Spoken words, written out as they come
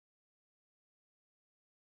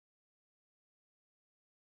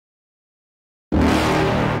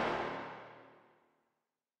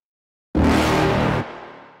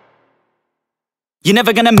You're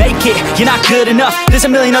never gonna make it, you're not good enough. There's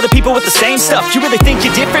a million other people with the same stuff. You really think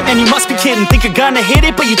you're different? Man, you must be kidding. Think you're gonna hit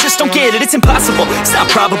it, but you just don't get it. It's impossible, it's not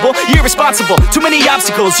probable, you're irresponsible. Too many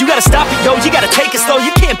obstacles, you gotta stop it, yo. You gotta take it slow,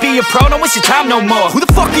 you can't be a pro. Don't waste your time no more. Who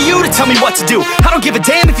the fuck are you to tell me what to do? I don't give a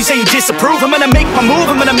damn if you say you disapprove. I'm gonna make my move,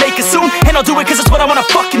 I'm gonna make it soon. And I'll do it cause it's what I wanna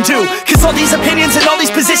fucking do. Cause all these opinions and all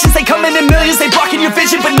these positions, they come in millions, they blocking your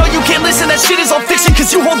vision. But no, you can't listen, that shit is all fiction.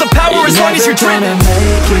 Cause you hold the power as long as you're dreaming.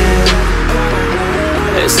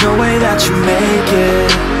 There's no way that you make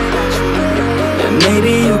it. And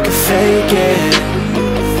maybe you can fake it,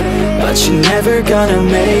 but you're never gonna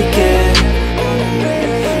make it.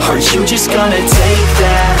 Are you just gonna take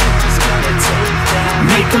that?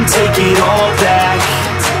 Make them take it all back.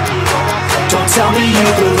 Don't tell me you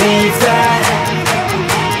believe that.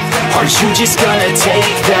 Are you just gonna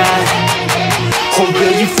take that? Or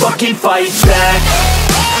will you fucking fight back?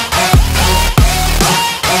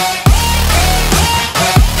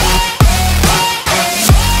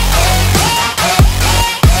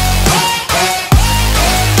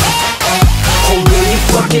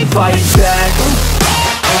 Fucking fight back.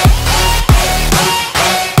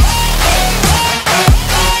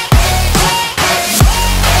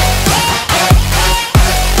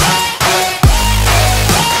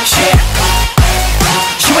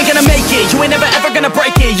 You ain't gonna make it, you ain't never ever gonna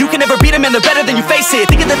break it. You can never beat them and they're better than you face it.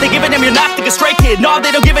 Thinking that they give a damn, you're not thinking straight, kid. No,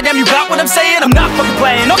 they don't give a damn, you got what I'm saying? I'm not fucking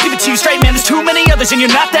playing, I'll give it to you straight, man. There's too many others and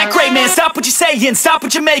you're not that great, man. Stop what you're saying, stop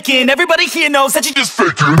what you're making. Everybody here knows that you just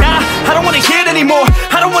faking. Nah, I don't wanna hear it anymore,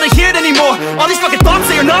 I don't wanna hear it anymore. All these fucking thoughts,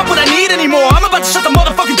 they are not what I need anymore. I'm about to shut the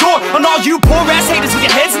motherfucking door on all you poor ass haters with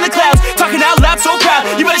your heads in the clouds, talking out loud so proud.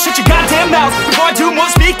 You better shut your goddamn mouth before I do more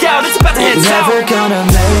speak out. It's about to head south. Never gonna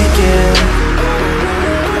make it.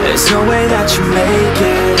 There's no way that you make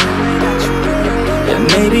it. And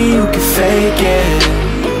maybe you can fake it,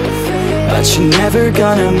 but you're never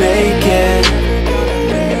gonna make it.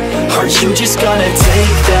 Are you just gonna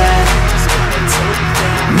take that?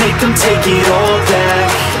 Make them take it all back.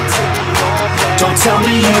 Don't tell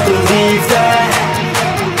me you believe that.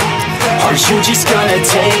 Are you just gonna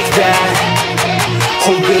take that?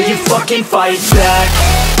 Or will you fucking fight back?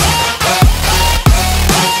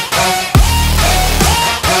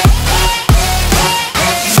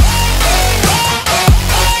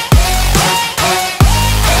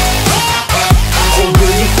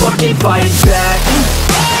 Fight back.